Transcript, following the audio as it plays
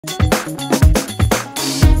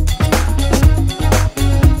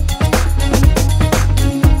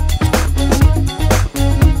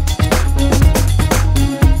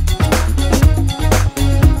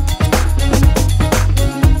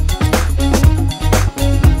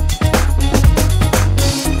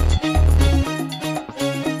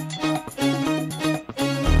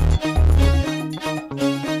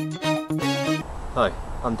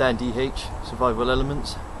I'm Dan DH, Survival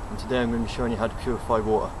Elements, and today I'm going to be showing you how to purify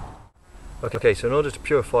water. Okay, so in order to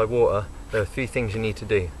purify water, there are three things you need to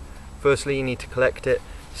do. Firstly, you need to collect it,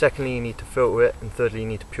 secondly, you need to filter it, and thirdly, you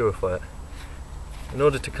need to purify it. In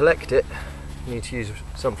order to collect it, you need to use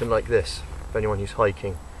something like this, for anyone who's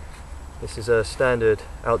hiking. This is a standard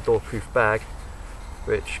outdoor proof bag,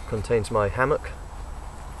 which contains my hammock,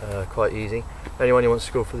 quite easy. Anyone who wants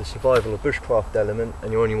to go for the survival or bushcraft element,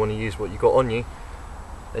 and you only want to use what you got on you,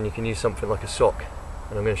 then you can use something like a sock,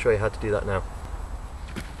 and I'm going to show you how to do that now.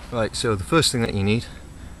 Right, so the first thing that you need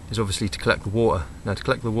is obviously to collect the water. Now to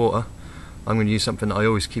collect the water, I'm going to use something that I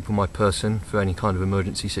always keep on my person for any kind of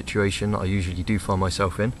emergency situation that I usually do find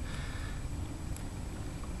myself in.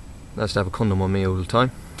 That's to have a condom on me all the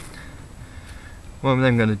time. What I'm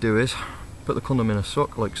then going to do is put the condom in a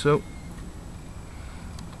sock like so,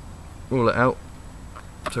 roll it out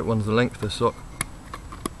so it runs the length of the sock,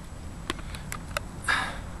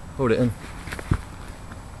 hold it in, and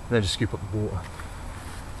then just scoop up the water.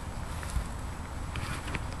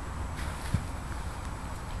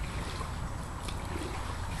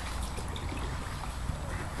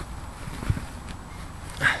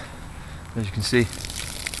 As you can see,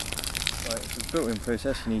 right, for the filtering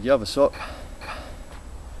process you need your other sock,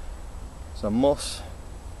 some moss,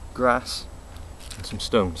 grass and some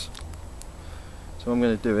stones. So what I'm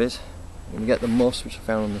going to do is, I'm going to get the moss which I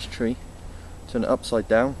found on this tree, turn it upside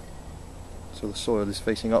down so the soil is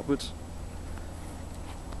facing upwards,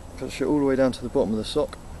 push it all the way down to the bottom of the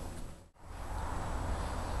sock,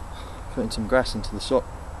 put in some grass into the sock,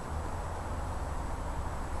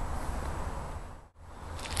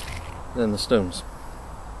 then the stones.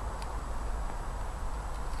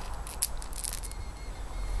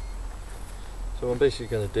 So what I'm basically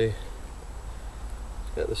going to do is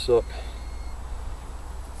get the sock,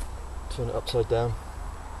 turn it upside down,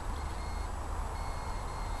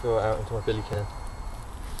 throw it out into my billy can.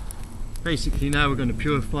 Basically now we're going to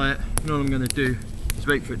purify it, and all I'm going to do is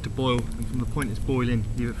wait for it to boil, and from the point it's boiling,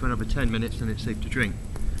 leave it for another 10 minutes and it's safe to drink.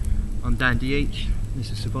 I'm Dan DH,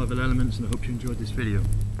 this is Survival Elements, and I hope you enjoyed this video.